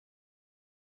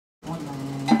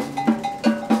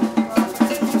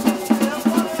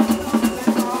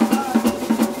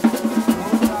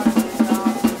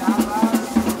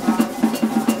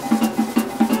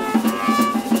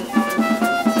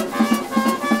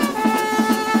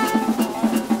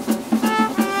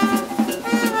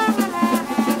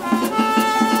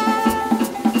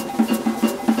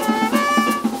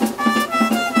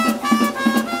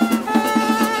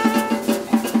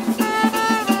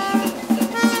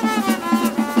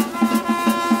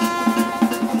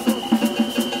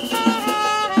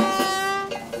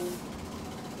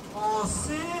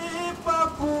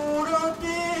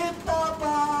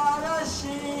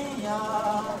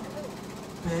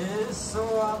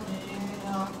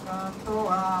canto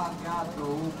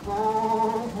agradou o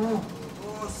povo.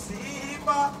 O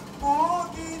Simba,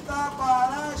 Bug da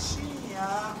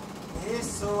Barachinha,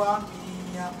 pessoa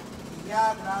minha que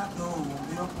agradou o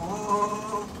meu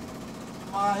povo.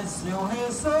 Mas eu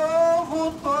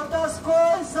resolvo todas as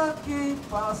coisas que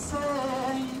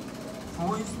passei.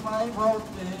 Fui, mas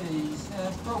voltei,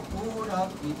 estou por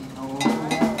aqui de novo.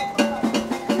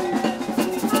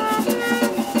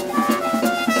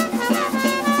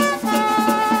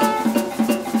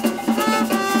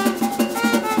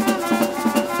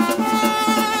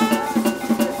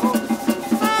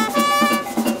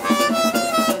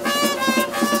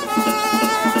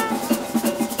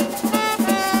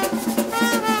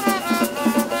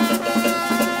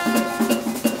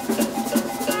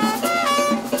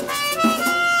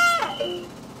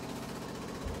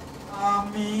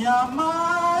 Minha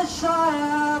marcha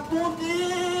é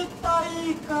bonita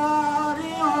e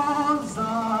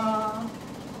carinhosa,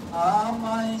 a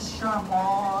mais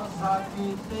charmosa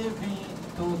que teve em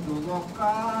todo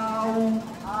local.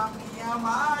 A minha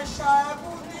marcha é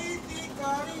bonita e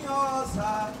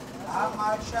carinhosa, a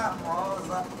mais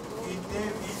charmosa que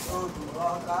teve em todo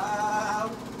local.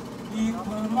 E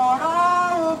com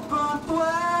moral canto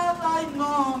ela e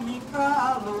não me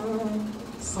calo.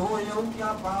 Sou eu que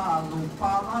abalo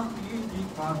palanque de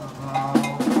carnaval.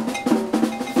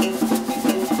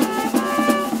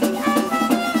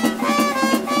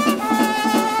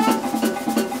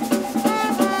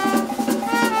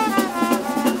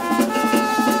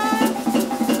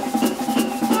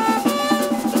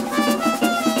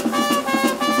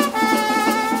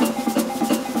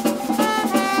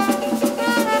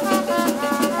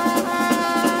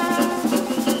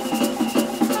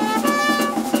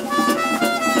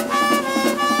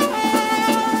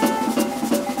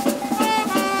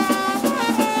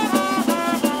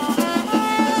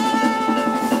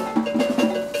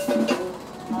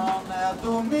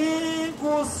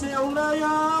 Domingo seu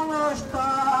leão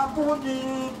está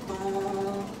bonito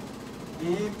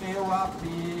e meu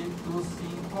apito se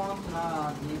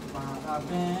encontra de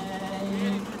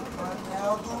parabéns.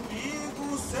 Anel domingo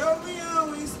seu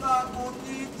leão está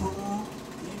bonito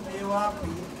e meu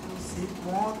apito se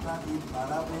encontra de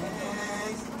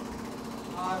parabéns.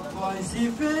 A voz e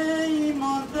vem e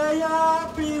mandei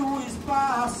abrir o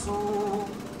espaço.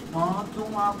 Mando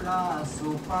um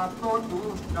abraço para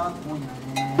todos os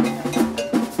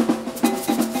tracunhaenses.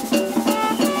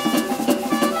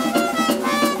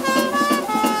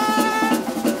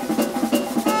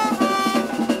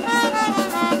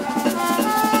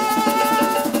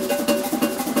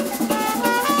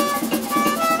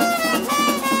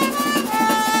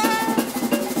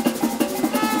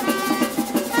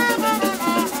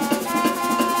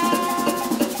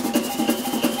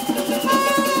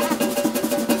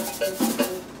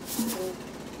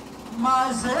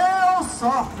 Mas eu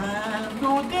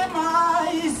sofrendo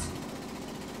demais,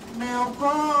 meu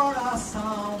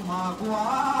coração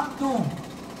magoado,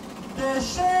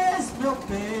 deixei meu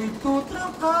peito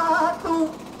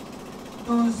trancado,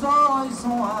 dos olhos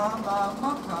um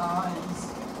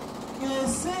alavancais.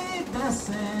 Esse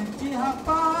decente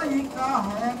rapaz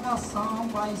carrega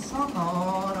samba e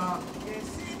sonora.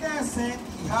 Esse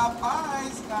decente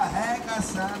rapaz carrega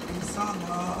samba e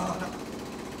sonora.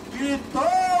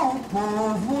 Gritou o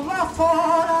povo lá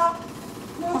fora,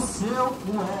 o seu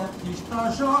poeta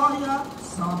está joia,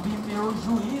 samba e meu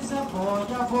juiz é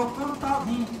boia, vou cantar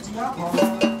 20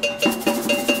 agora.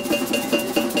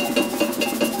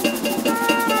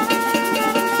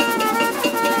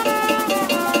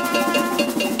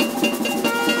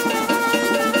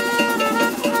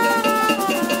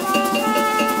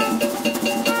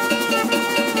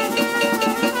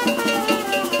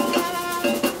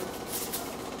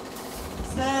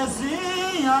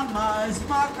 Zezinha mais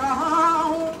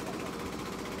macarrão,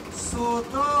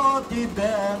 sudou de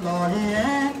Belo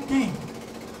Oriente,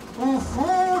 o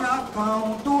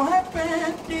furacão do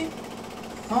repente,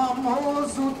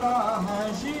 famoso da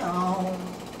região.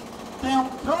 Tem um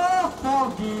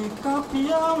troféu de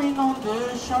campeão e não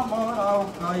deixa a moral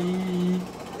cair.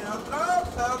 Tem um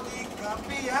troféu de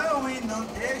campeão e não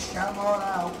deixa a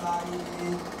moral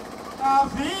cair.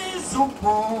 Avisa o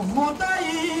povo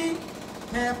daí,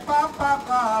 é pra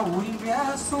pagar o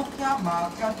ingresso, que a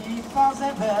marca de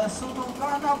fazer verso do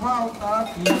carnaval tá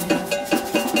aqui.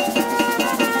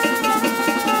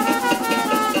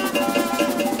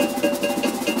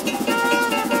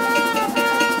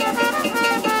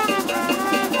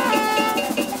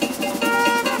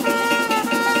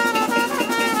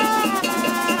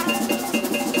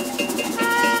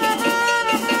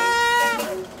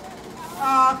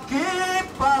 Aqui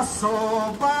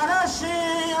passou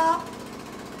Barachinha,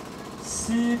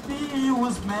 recebi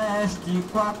os mestres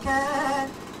qualquer,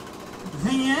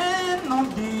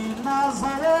 vindo de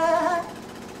Nazaré,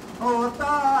 ou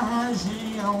da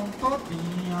região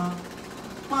todinha.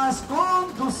 Mas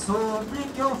quando soube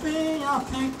que eu vinha,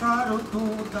 ficaram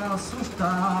tudo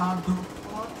assustado.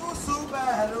 Quando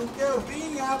souberam que eu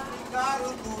vinha,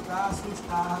 ficaram tudo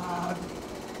assustado.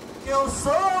 Que eu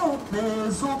sou um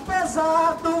peso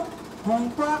pesado, com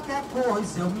qualquer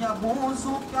coisa eu me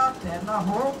abuso, que até na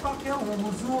roupa que eu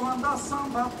uso anda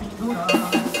samba pendurado.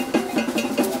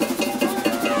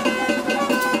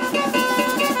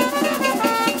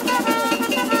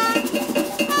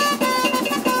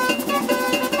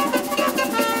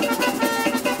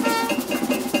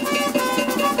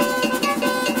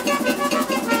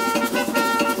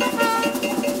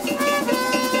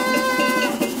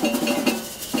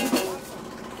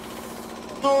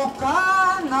 No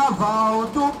carnaval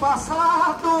do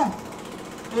passado,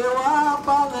 eu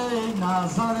abalei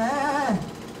Nazaré,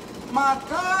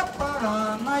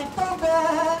 Macaparana e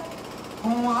também,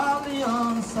 com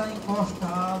aliança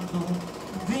encostado.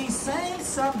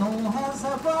 Vicência no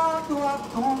reservado, a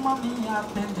turma me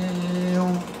atendeu.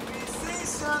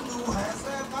 Vicência no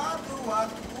reservado, a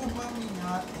turma me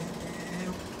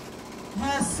atendeu.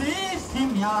 Recife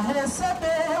me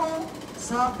recebeu,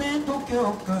 sabendo que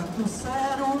eu canto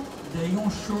sério. Dei um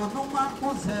show no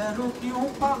Marco Zero e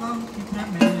o palanque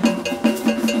tremeu.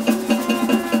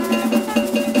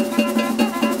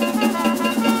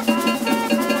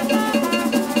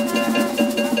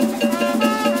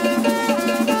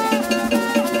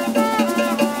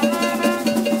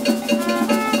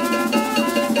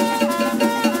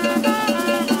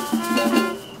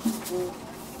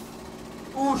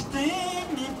 Os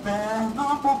times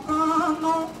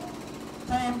pernambucanos,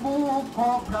 Tembu,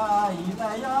 Cobra e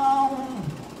Leão,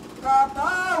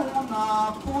 cada um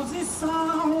na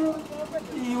posição,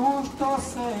 e os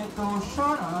torcedores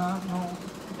chorando.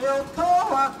 Eu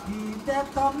tô aqui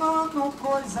detonando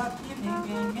coisa que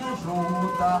ninguém me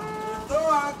ajuda. Eu tô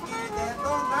aqui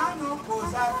detonando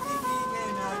coisa que ninguém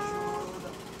me ajuda.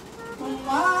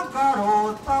 Uma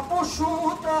garota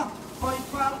buchuda foi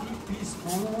quase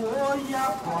piscou, e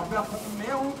a cobra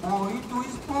comeu o boi do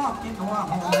esporte no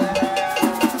arroz.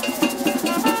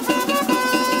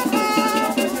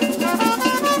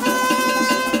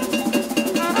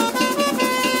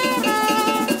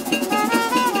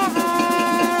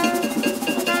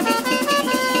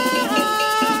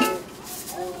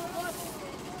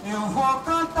 Eu vou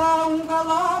cantar um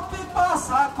galope pra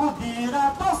sacudir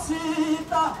a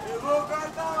torcida. Eu vou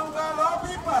cantar um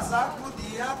galope pra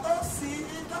sacudir a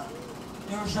torcida.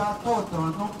 Eu já tô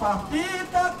dando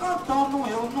partida, cantando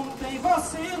eu não tenho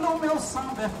vacilo. Meu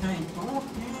samba é feito um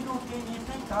tiro, quem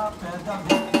enfrentar pega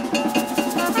bem.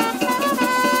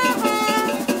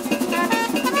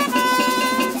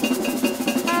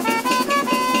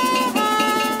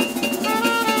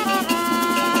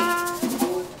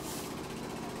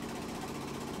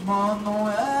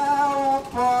 Manuel,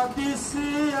 pode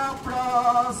se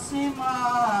aproximar,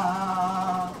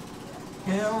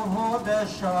 que eu vou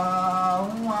deixar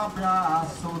um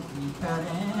abraço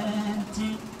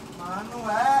diferente.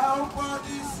 Manuel,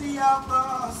 pode se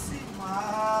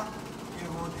aproximar, que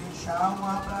eu vou deixar um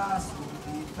abraço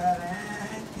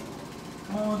diferente.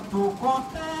 Muito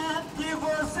contente,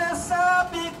 você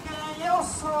sabe quem eu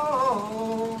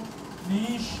sou.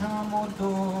 Me chamo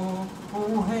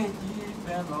o rei de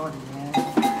Belo Oriente.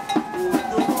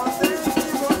 Muito contente,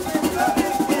 você sabe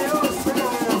quem eu sou.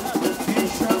 Me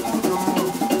chamo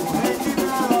o rei de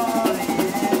Belo Oriente.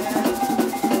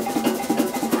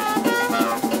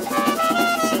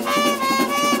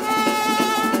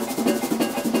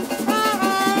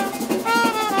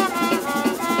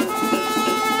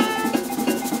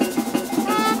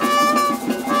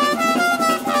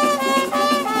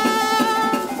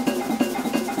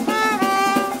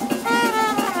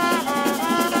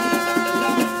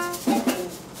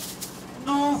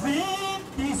 No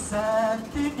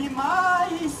 27 de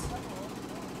maio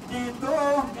de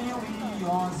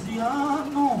 2011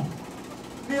 ano,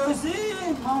 meus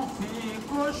irmãos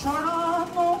ficou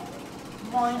chorando.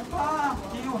 Mãe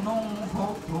partiu, não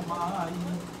voltou mais.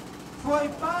 Foi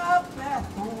pra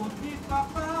perto de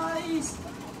papai,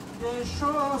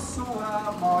 deixou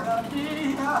sua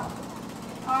moradia,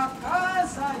 a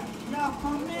casa e a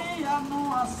família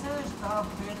numa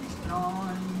sexta-feira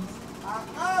estranha. A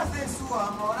casa é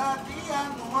sua moradia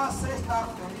numa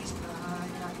sexta-feira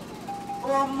estranha.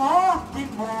 Ô morte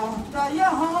morta e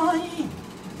arranhe,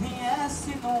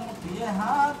 viesse num dia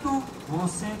errado,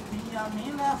 você tinha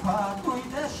me levado e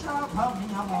deixava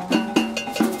minha mão.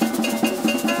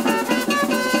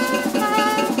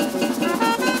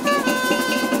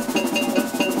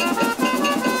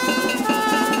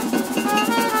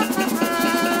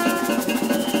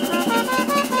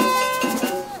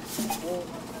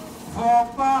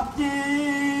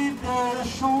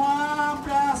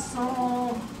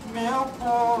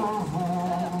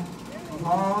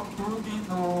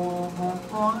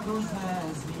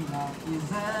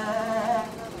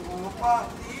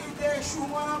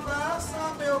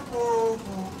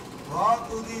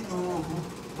 novo,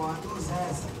 quando Zé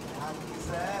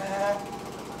quiser.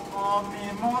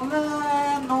 Homem,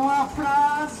 mulher, numa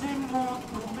frase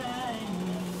muito bem,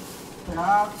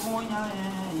 pra cunha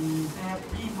é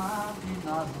prima de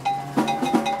Nazaré.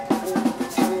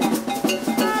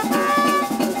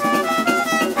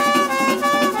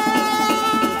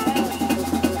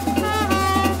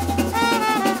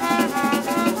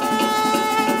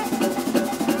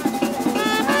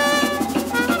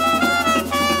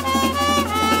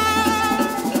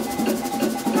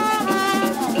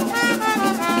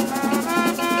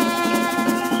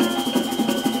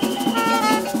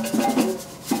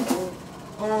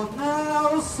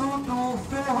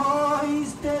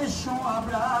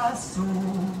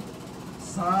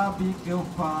 Sabe que eu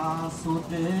faço,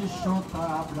 deixa outro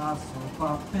abraço,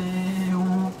 papel.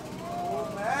 O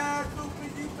neto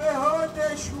de ferro,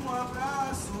 deixa um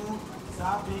abraço.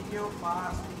 Sabe que eu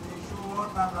faço, deixa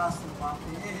outro abraço,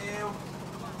 papel.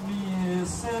 Me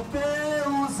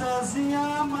recebeu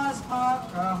Zezinha, mais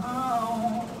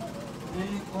macarrão.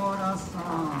 De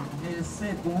coração,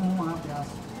 recebo um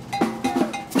abraço.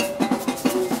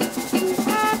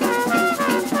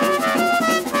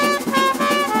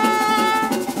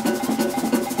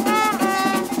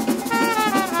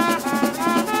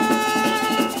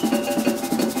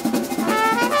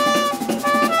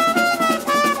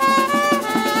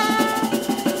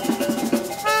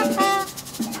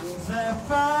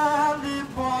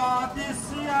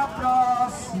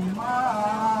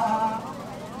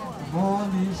 Vou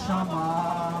lhe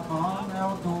chamar,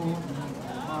 Manel do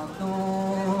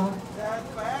Mandou.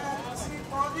 Se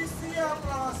pode se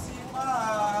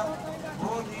aproximar,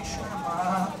 vou lhe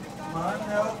chamar,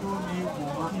 Manel do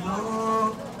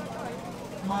Mandou.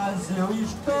 Mas eu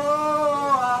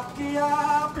estou aqui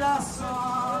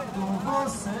abraçando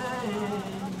você.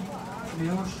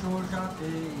 Meu show já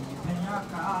dei, venha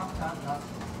cá pra dar.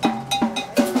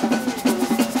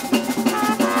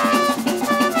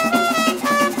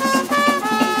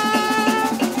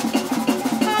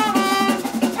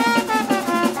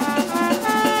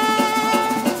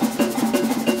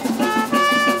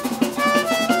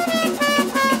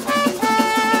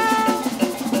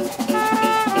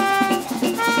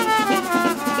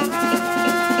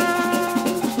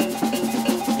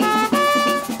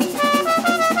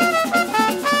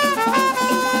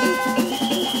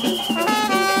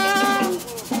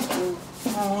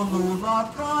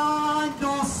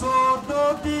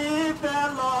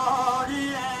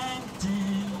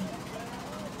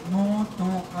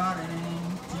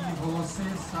 Você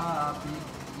sabe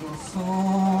que eu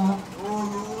sou o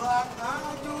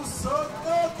Lulacário, sou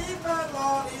de Belo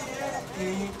Oriente,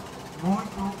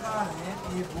 muito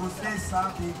carente, você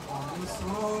sabe como eu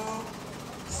sou.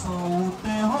 Sou o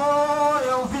terror,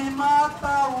 eu vim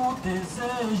matar o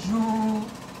desejo,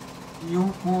 e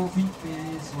o povo em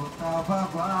peso tava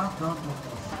aguardando.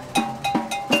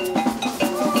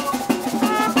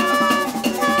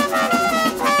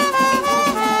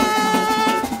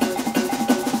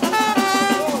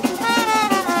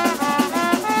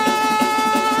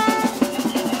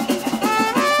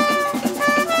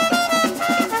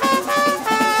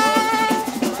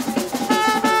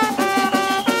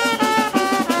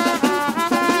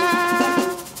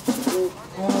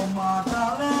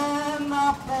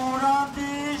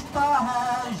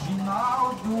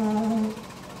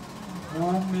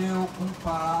 O meu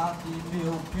compadre,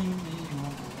 meu priminho,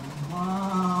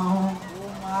 irmão. O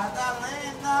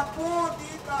Madalena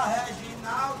Pudita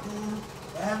Reginaldo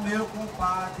é meu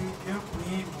compadre, meu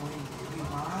primo e meu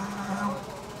irmão.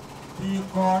 De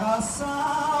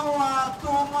coração a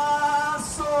turma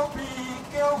soube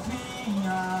que eu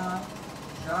vinha,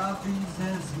 já vi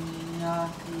Zezinha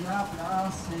que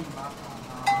abracei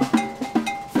bacanal.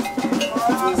 De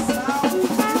coração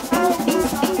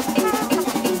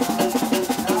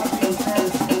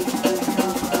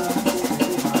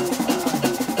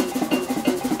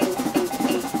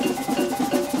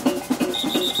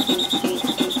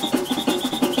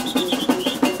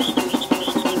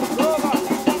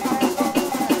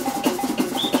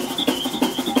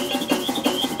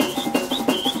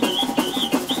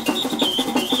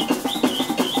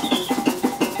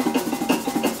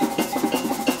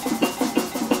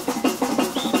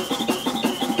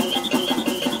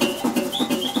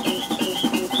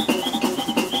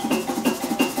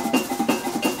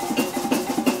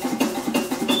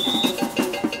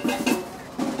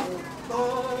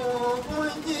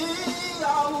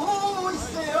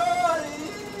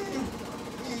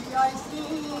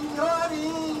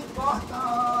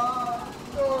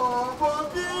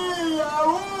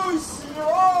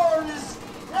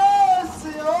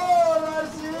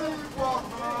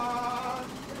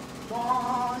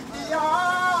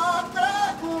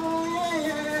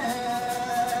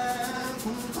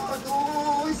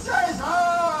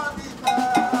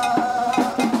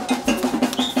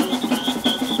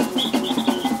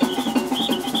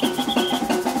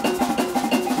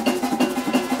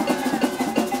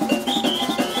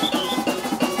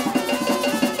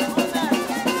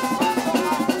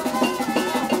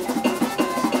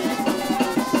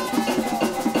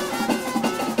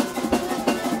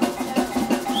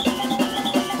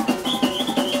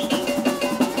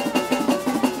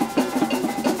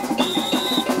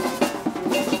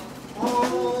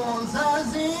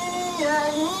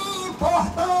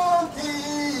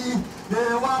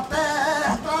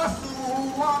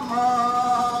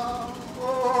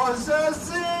Hoje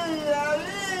sim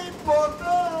é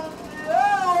importante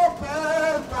eu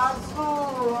apertar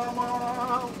sua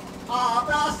mão,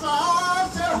 abraçar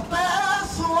seu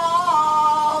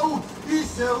pessoal e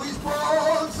seu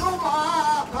esposo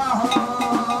macarrão.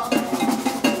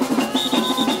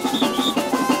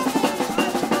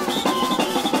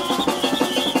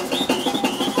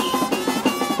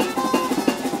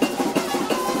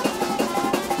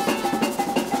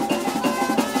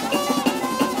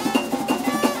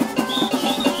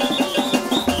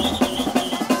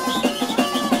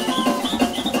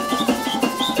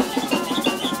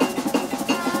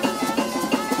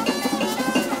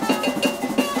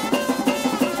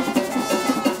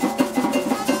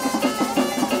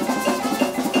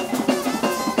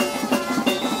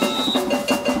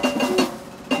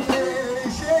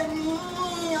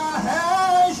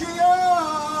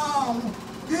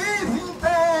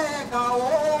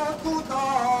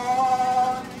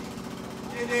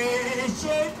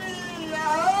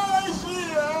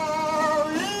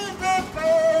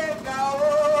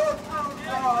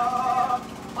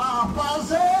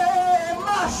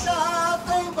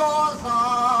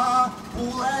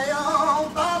 O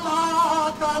leão da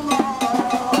mata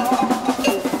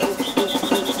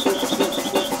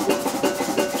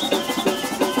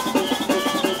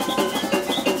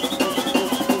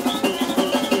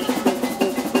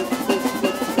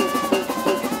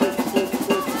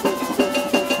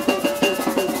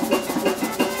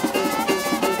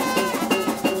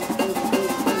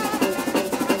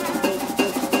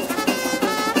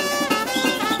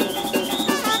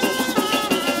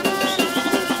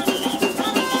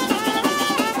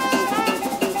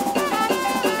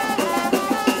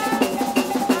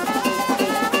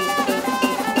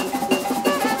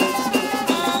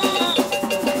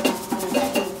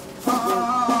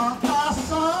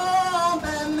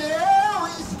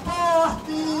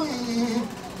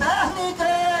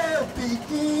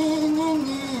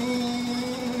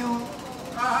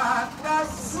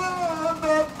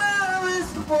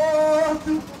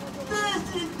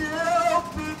desde que eu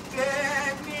pequenininho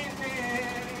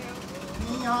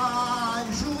vim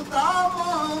ajudar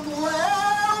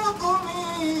Manuel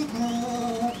domingo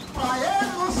pra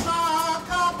ele não se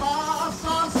acabar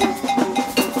sozinho.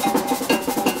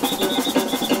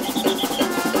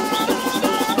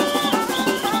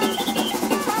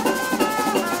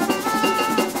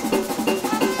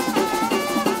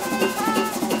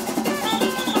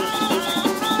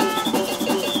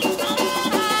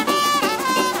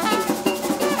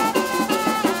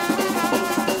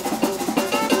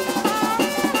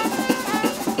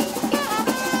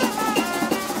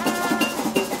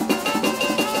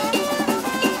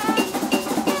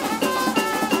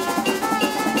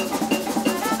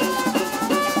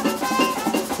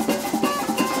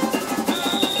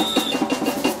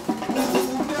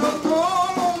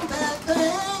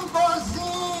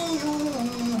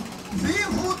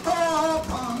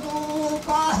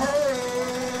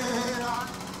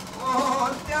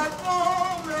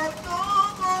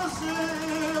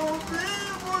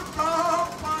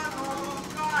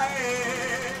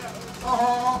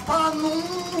 Pra não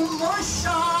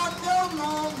manchar meu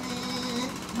nome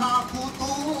na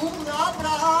cultura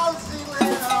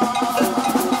brasileira.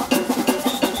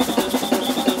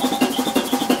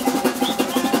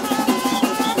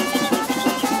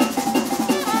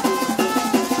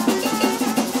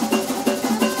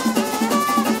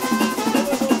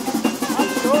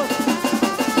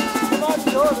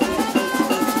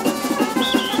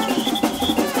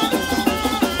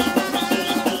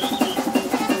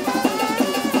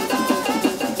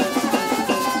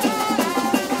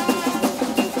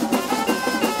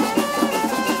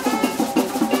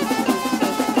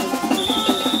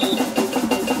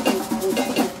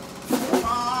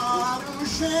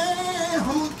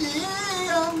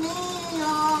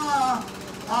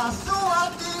 A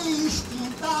sua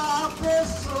distinta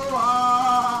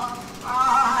pessoa,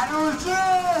 para o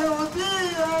dia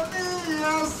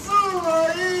minha, sua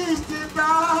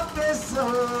distinta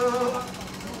pessoa,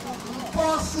 não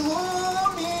posso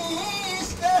me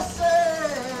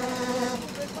esquecer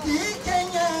de quem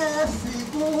é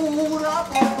figura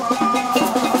boa.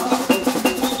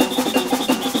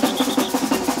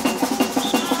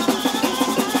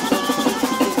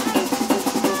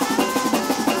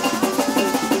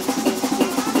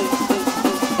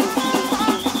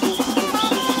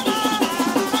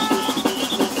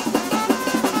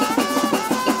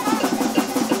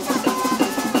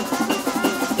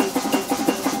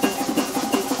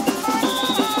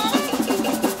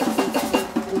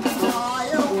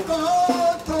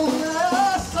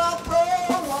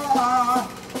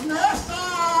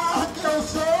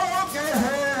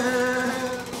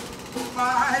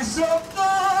 eu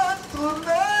canto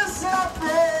nesse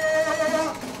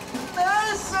apê,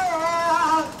 nesse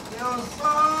ar, eu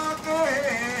sou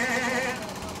guerreiro.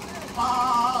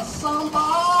 A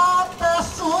samba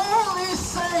peço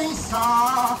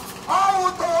licença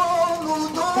ao dono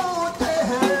do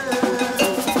terreiro.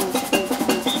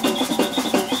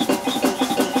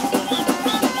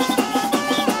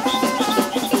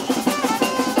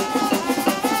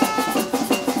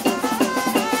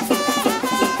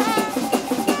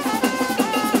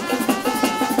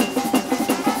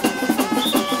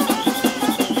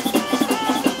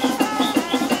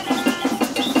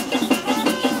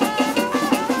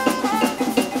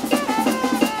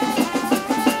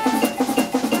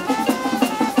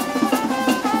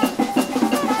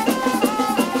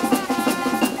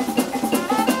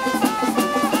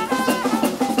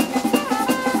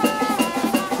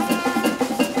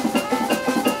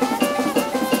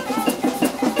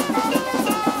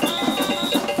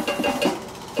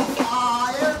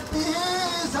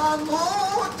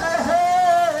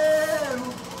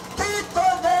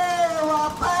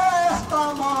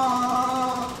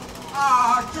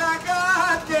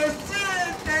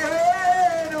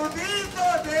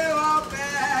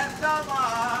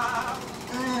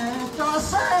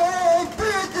 Sem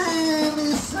pedir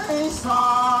licença,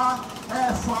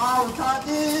 é falta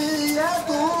de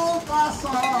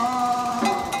educação.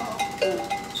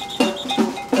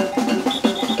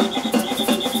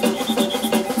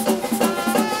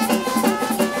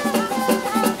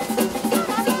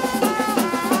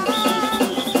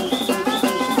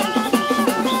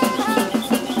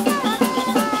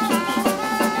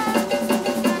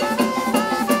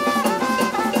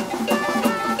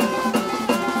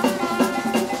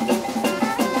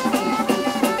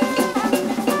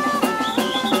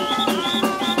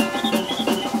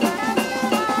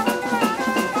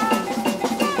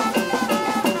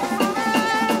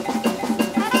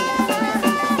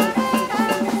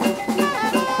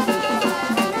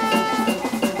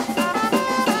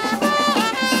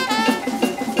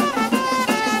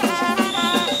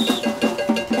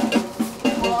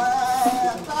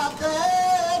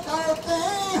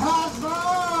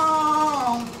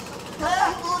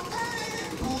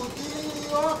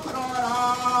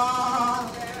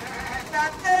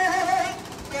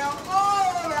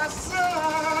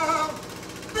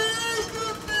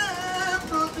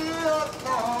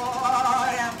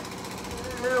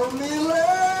 Eu me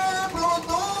lembro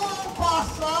do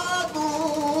passado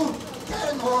que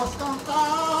nos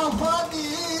cantava de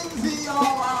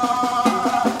viola.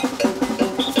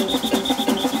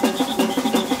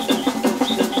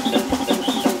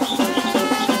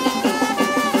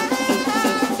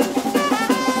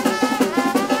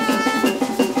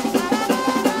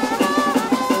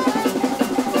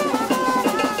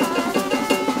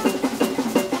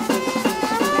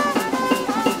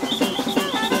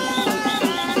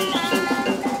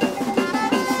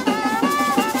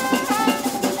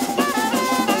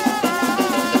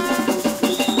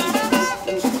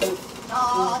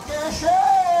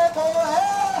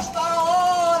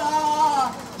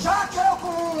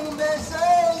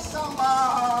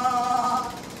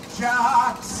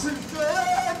 Já que se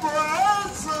chegou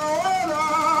essa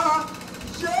hora,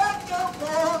 já que eu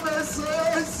comecei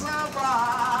a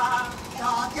sambar,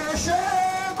 já que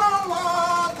chegou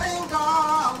a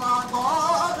bengala,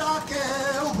 agora que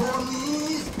eu vou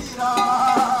me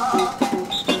inspirar.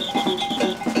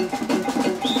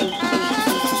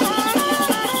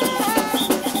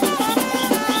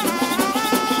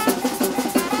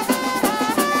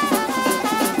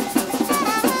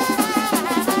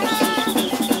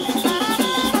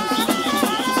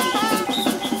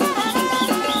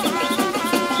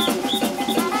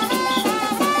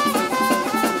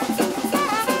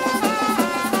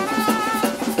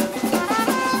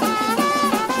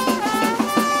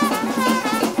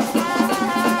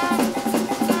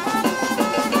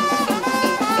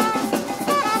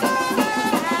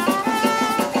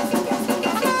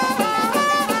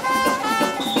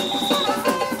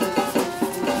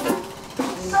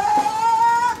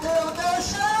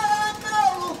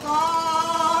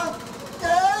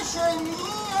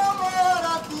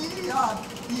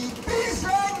 E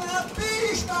pisei na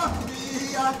pista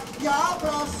fria e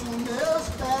abraço meus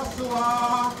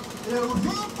pessoal. Eu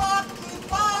vim pra aqui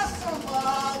pra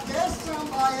sambar, que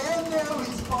samba é meu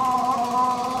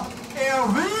esporte. Eu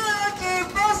vim aqui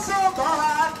pra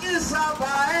sambar, que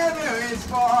samba é meu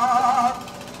esporte.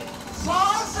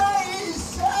 Faça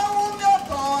isso, é o meu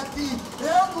dote,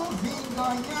 eu não vim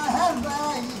ganhar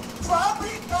revés.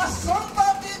 Fabrica samba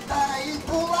de 10,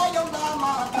 pula e anda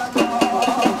mata.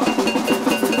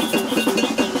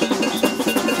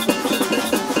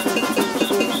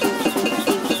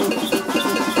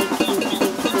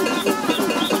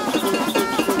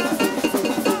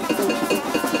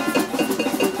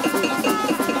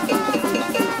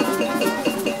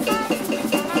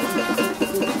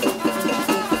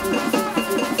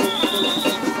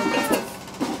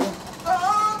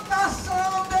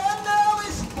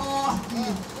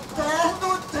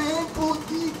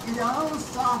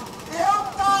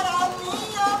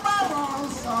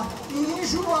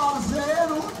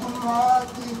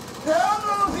 tomate. Eu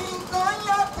não vim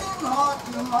ganhar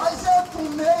pinote, mas eu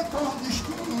tomei com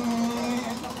destino.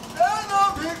 Eu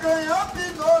não vim ganhar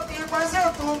pinote, mas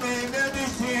eu tomei meu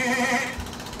destino.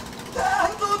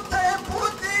 Desde o tempo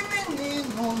de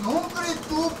menino, num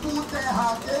grito pro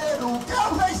derradeiro, que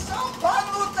eu venho sambar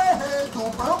no terreiro,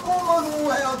 Branco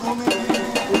Manuel do Menino.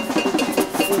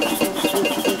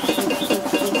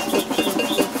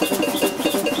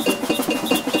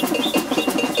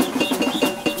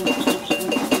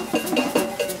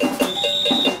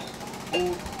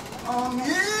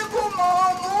 Amigo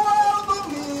Manuel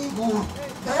Domingo,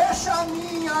 deixa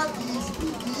minha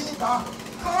despedida,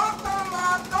 canta na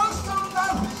canção da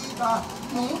vida,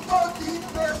 não tô de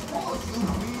pescoço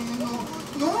fino,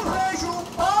 não vejo o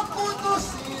papo do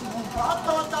sino pra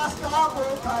todas as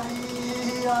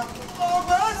cabocarias. Não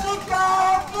vejo o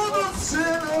papo do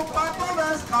sino pra todas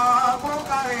as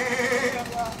cabocarias.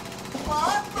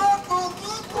 Pra todo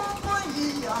em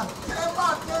companhia, quer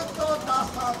bater toda a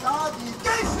saudade,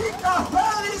 quem fica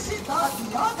felicidade,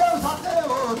 adeus até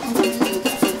outro dia.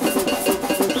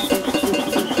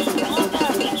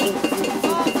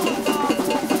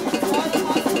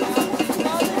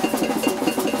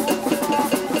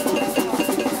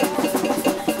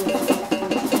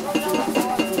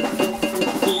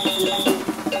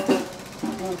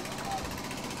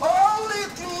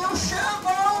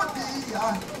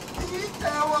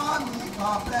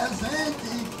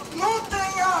 Presente, não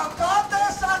tenha a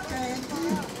cabeça quente,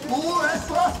 por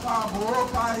essas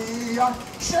cabocarias.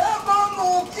 Chegou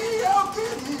no que eu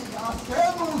queria, cê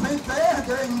não vem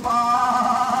perder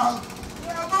embalo.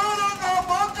 Chegou na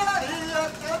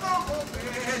cabocarias, cê não vou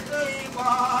perder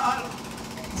embalo.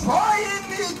 Vai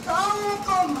imitar um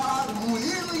camargo e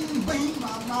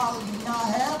limbina na linha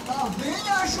reta, vem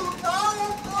ajudar o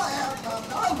poeta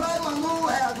da velha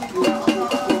Manuel do Canal.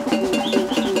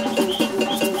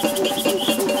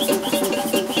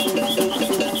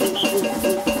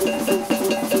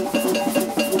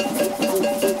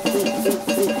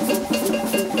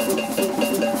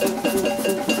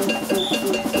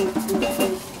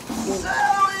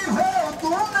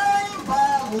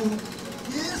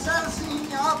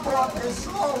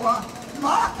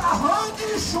 Macarrão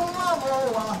de chuma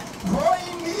boa, vou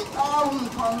imitar um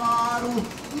canário,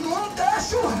 não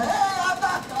deixa o rei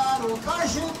dar caro, que a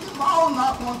gente mal não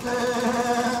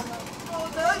acontece. Não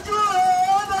deixa o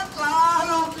rei dar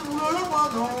caro, que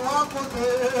mal não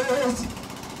acontece.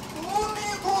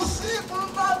 Domingo,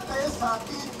 segunda, terça,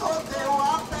 que todo eu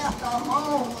aperto a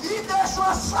mão e deixo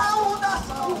a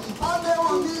saudação para meu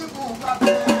amigo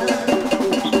Gabriel.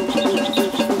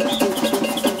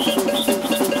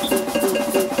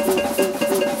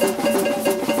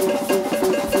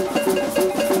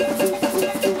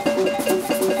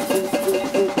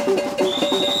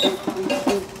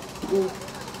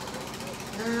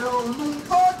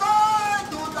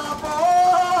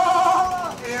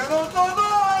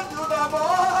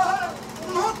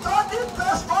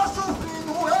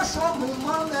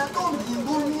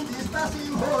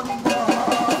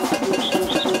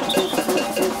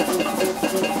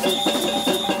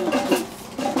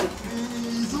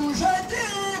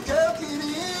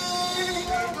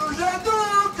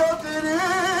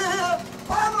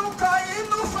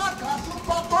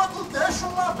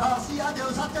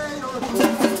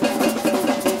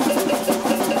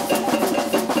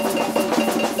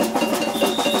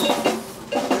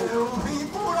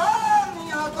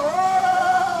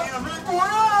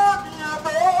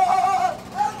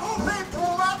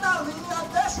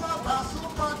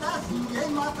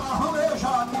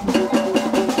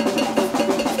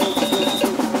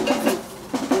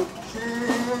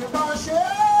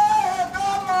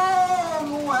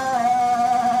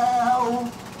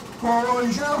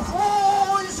 Hoje eu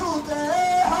fui o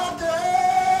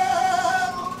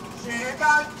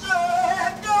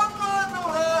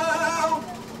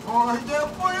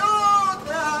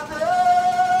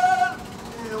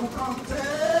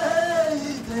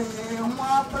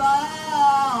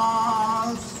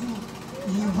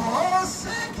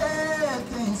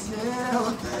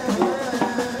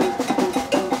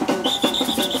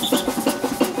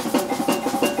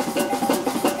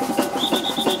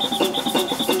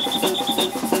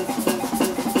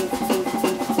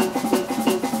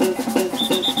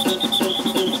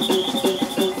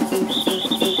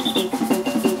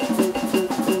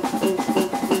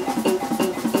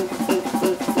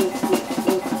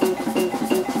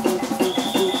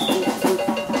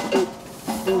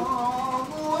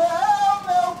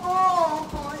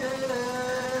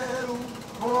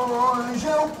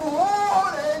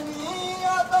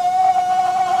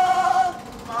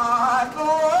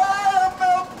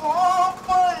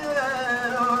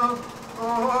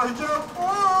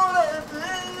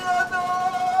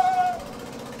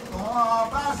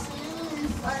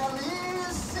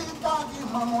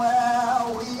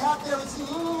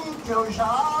que eu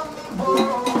já me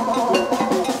vou.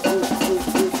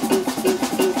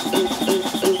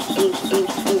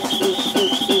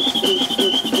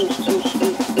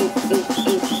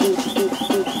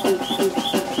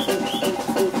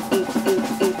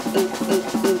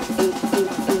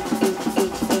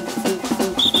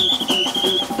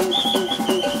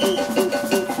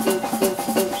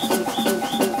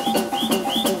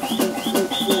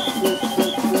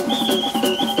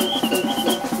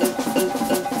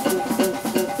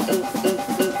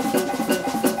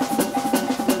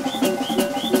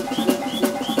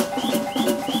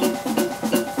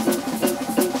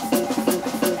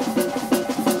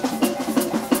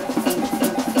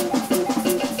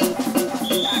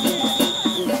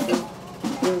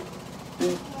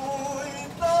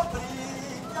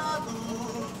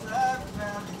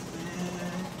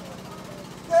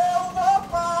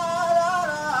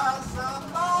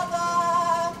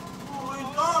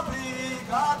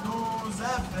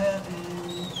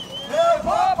 Eu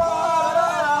vou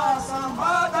parar a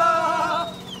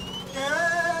sambada, que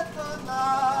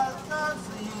Dona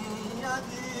Zazinha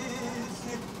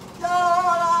disse que a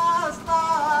hora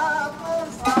está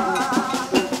pensada.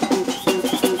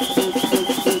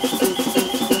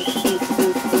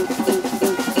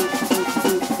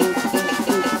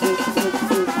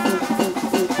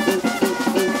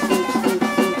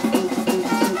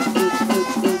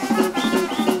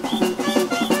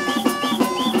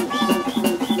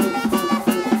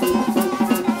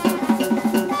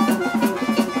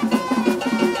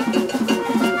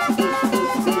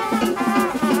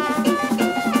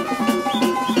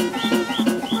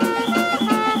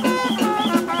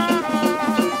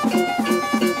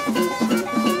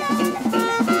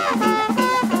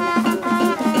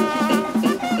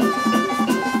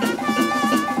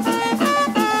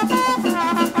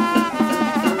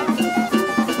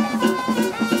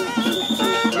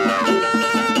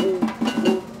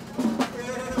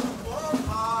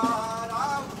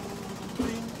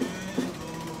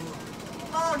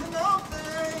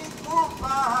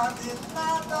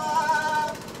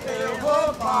 Eu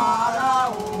vou para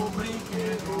o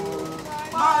brinquedo,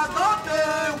 mas não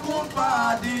tenho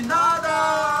culpa de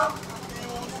nada. E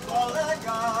os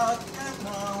colegas que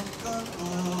não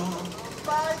cantou,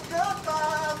 vai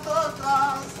cantar outra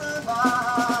samba.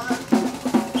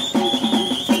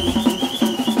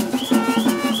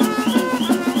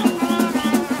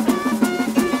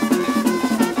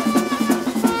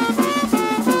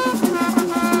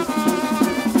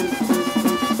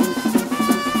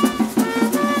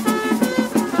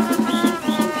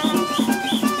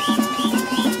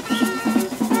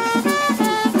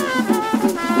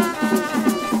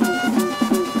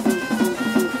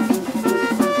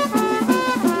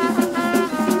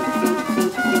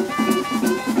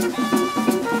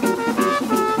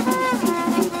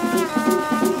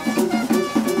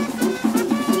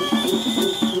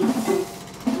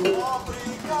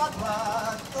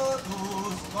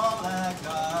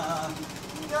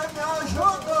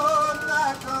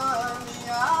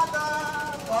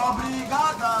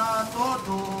 Obrigada a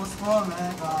todos,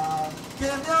 colegas, que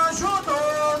me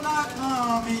ajudou na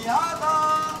caminhada.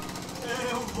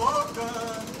 Eu vou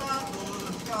cantando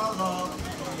galope,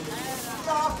 que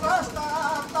a festa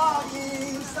tá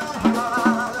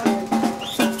encerrada.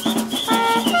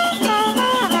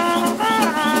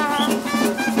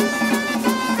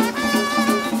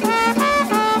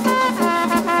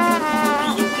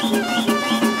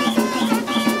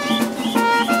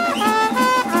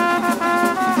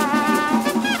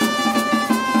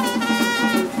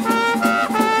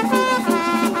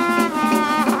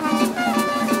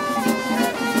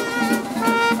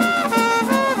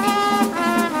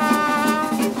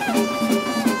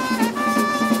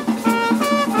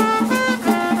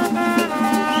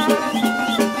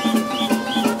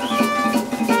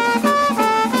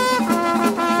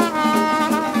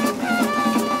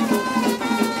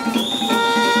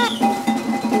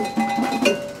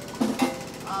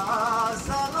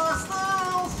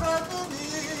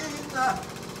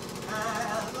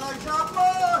 Ela já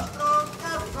mostrou que é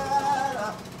fera,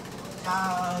 que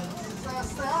às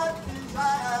 17 já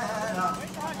era.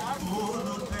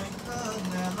 Tudo tem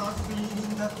canela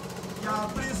fina, e a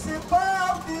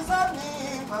principal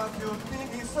desanima que o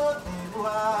time só tem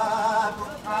boato.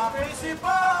 A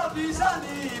principal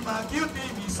desanima que o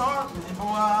time só tem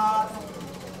boato.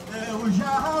 Eu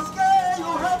já rasguei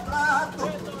o retrato,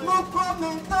 no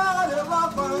comentário eu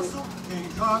avanço.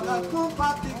 Quem joga com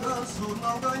pato e ganso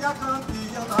não ganha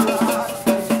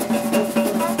campeonato.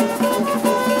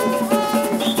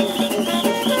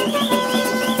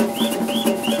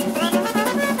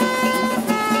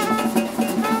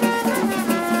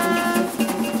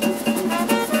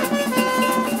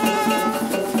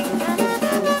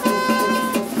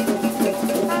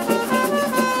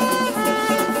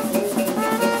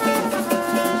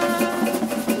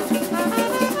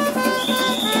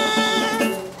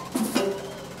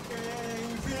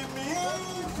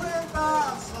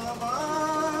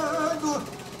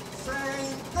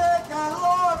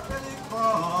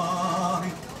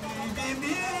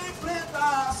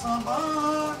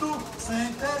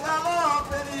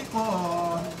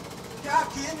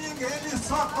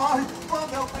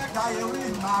 Aí eu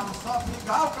esmago, só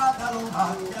fica o cadelo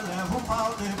lá, que leva o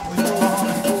pau depois do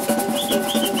homem.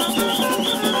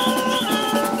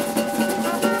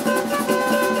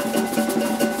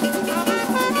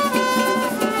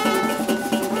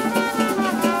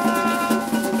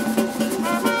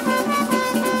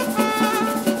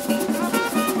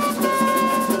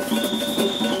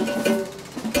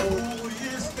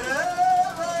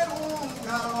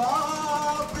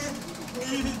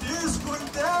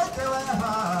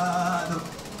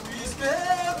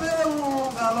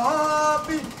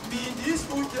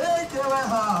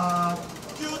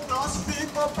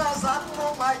 Pesado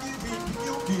com mais de 20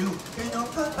 mil quilos. Quem não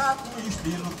cantar com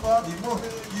estilo pode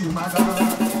morrer de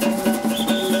esmagado.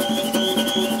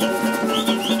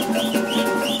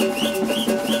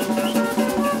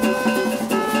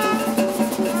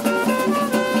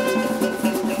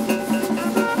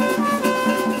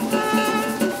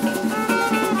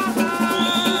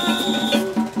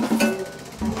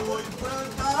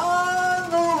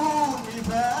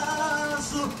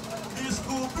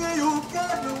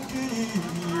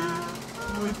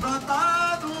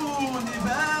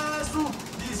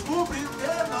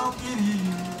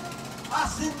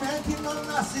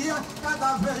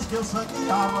 Cada vez que eu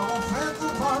sangueava, um vento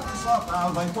forte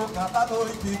soprava em boca da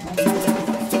noite comigo.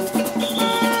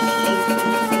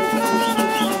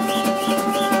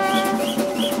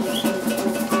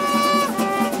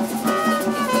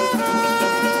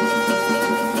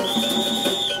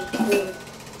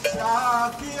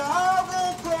 Já que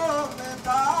alguém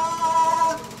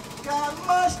comentar que é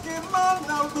mais que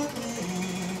manda o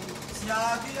domingo, se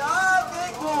aqui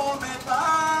alguém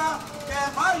comentar que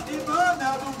é mais de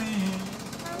mana domingo,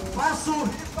 faço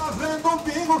rifa vendo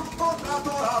bingo,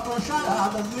 contrato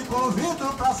charadas, me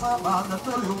convido pra sambada,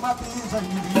 dou-lhe uma pisa em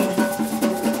mim.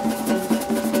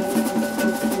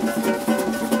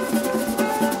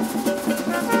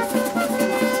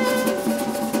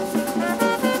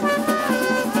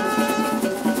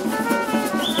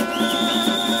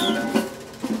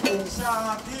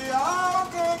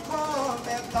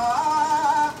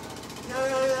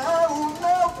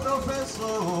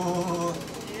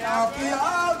 Se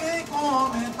alguém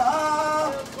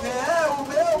comentar que é o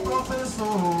meu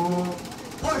professor,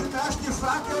 pois mestre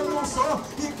fraco eu não sou,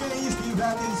 e quem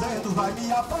estiver dizendo vai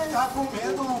me apanhar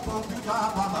comendo um pouco de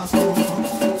água maçã.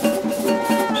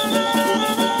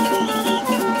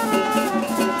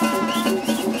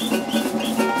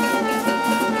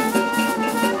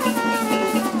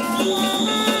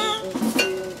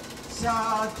 Se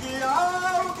aqui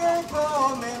alguém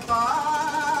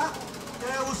comentar que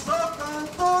eu sou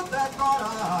canto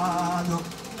decorado,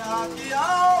 se aqui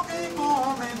alguém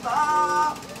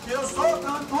comentar que eu sou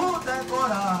canto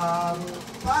decorado,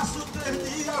 passo 3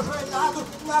 dias ajoelhado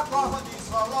na cova de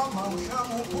Salomão,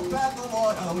 chamo pro pé do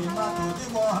morão e mato de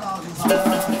moralizar.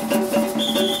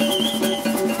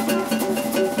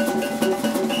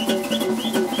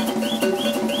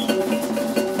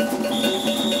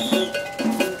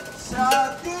 Se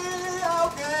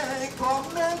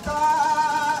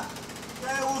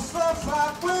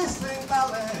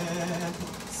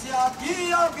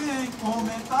aqui alguém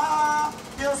comentar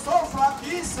que eu sou fraco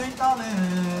e sem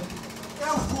talento,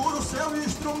 eu furo seu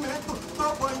instrumento,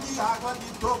 dou banho de água de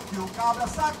toco, que o cabra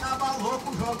se acaba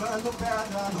louco jogando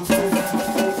pedra no chão.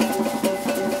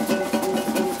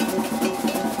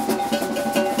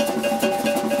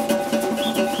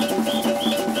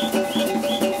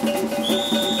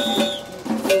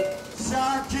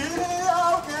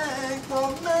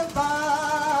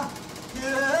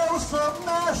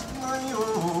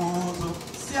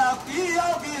 Se aqui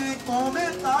alguém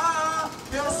comentar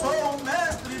que eu sou um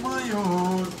mestre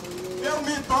manhoso, eu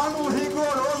me torno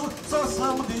rigoroso, sou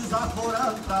samba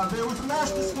desaforando pra ver os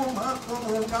mestres fumando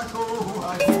como um cachorro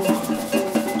raivoso.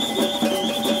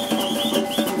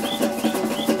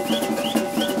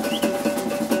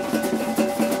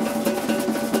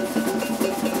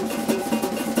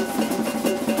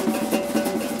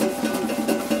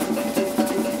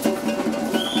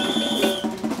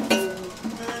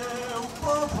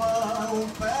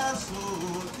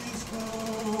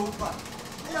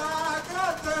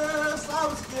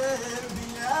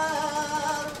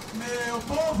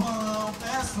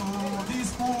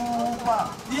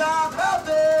 Desculpa e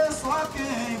agradeço a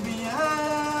quem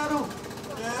vieram.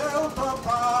 Eu tô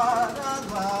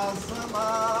parando a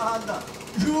sambada,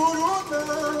 juro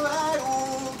não é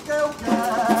o que eu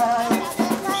quero.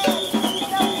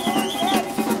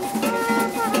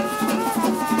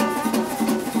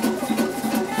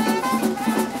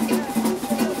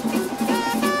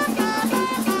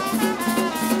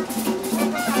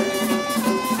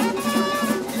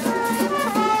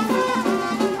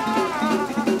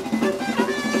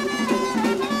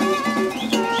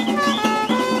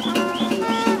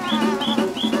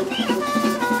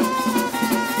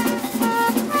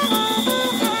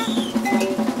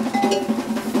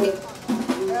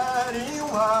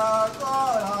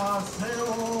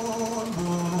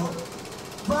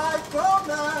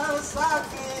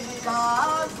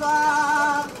 criança,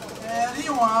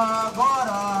 queriam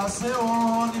agora seu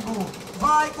ônibus,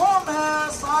 vai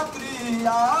começar a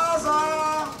criança,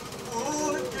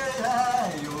 porque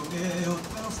é o meu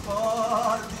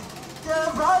transporte que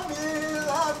vai me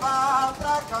levar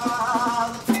pra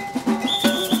casa.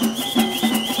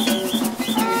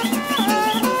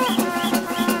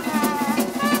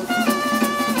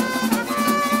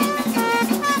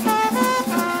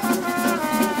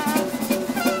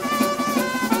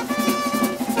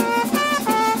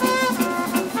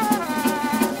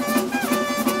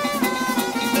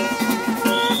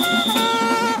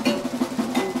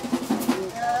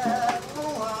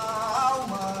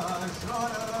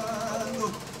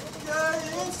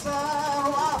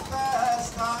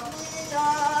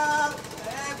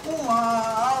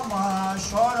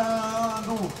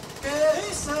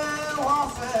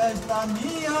 Festa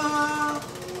minha,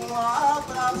 um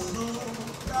abraço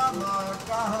pra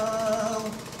macarrão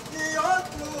e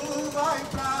outro vai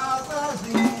pra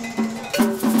Zezinha.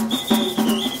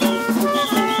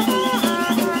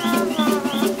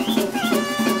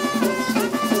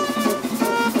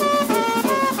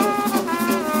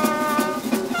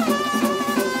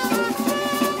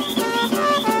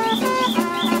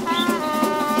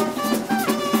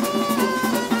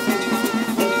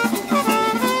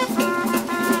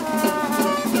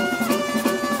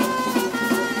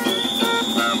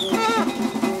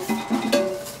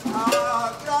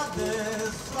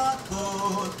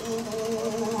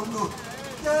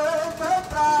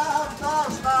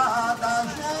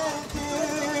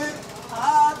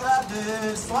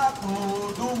 Agradeço a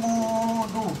todo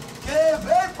mundo que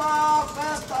veio pra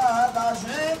festa da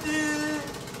gente.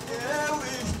 Eu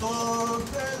estou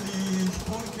feliz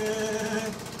porque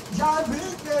já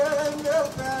vi que meu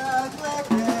terno é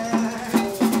quente.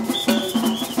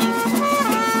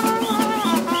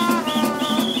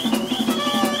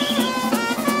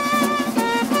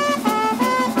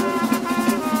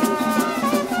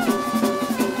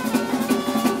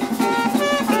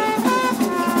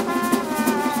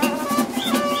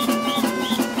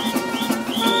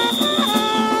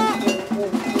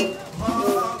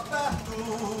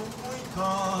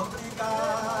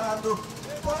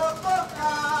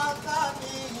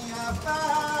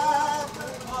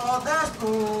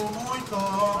 Muito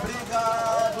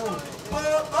obrigado por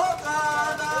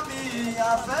tocar na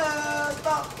minha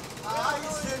festa. Aí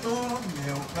se no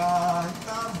meu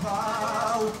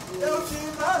carnaval eu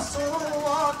tivesse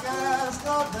uma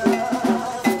orquestra dela.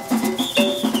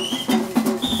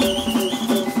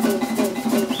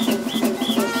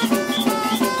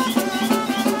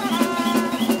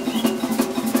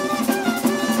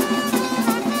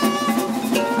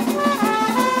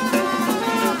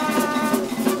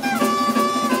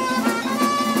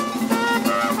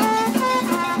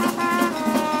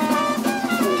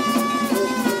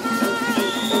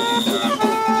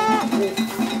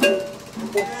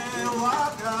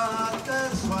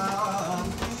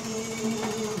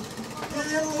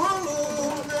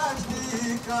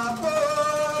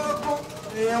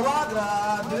 Eu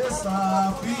agradeço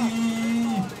a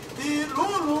Fim e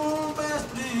Lulu,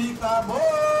 mestre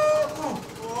caboclo,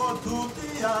 outro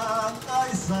dia na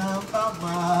Santa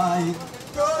Mãe,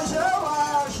 que hoje eu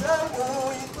achei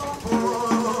muito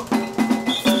bom.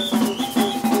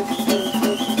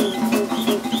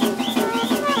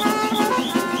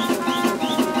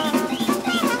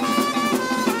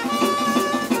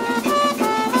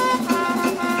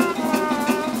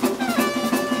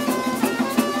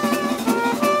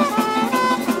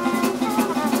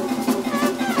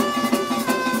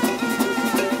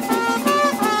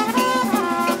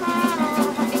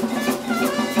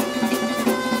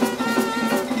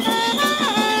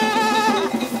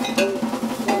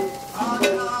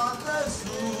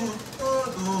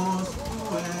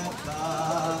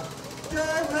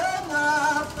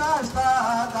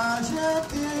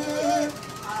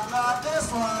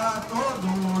 Agradeço a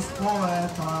todos os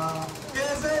poetas que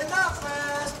vem na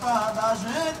festa da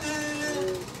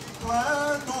gente.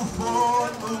 Quando for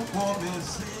no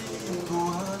comecinho do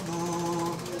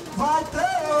ano, vai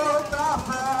ter outra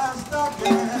festa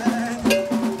quente.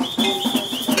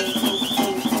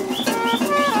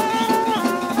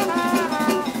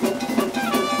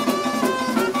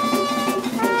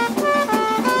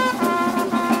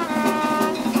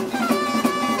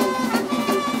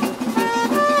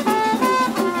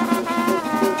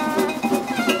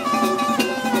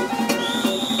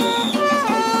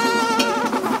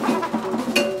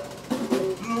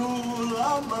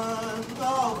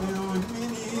 Meus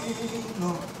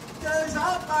meninos, que já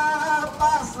tá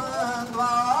passando.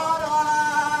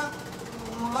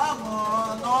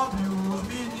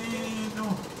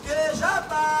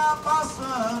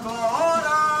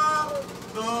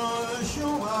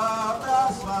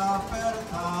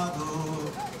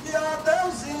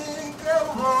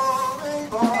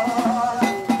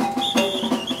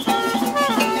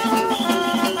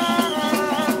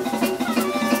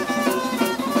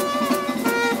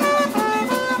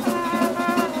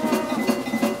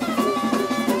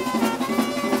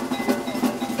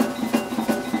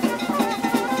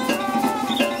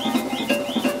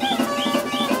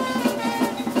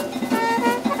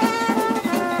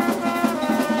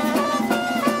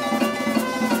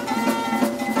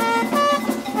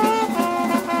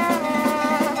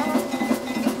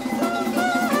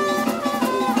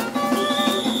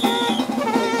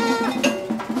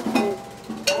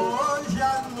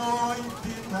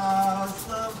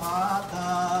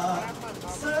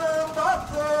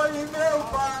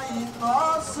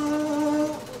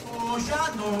 hoje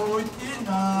à noite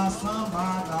na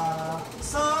sambada.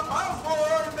 Samba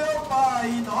foi meu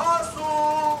pai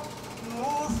nosso,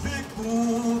 não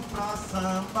fico pra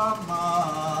samba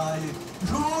mais.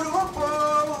 Juro ao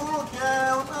povo que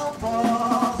eu não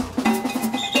posso.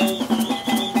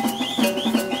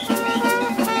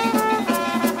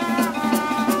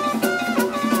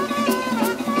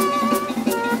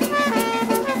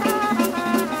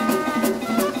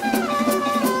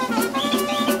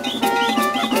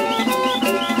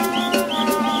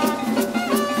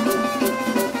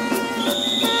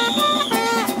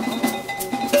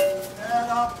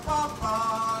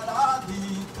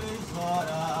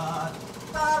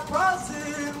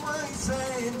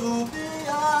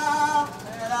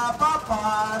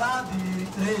 Para de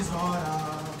 3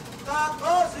 horas,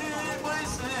 14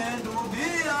 amanhecendo o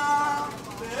dia.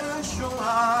 Deixa um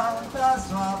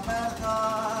abraço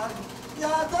apertado e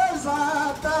adeus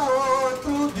até hoje.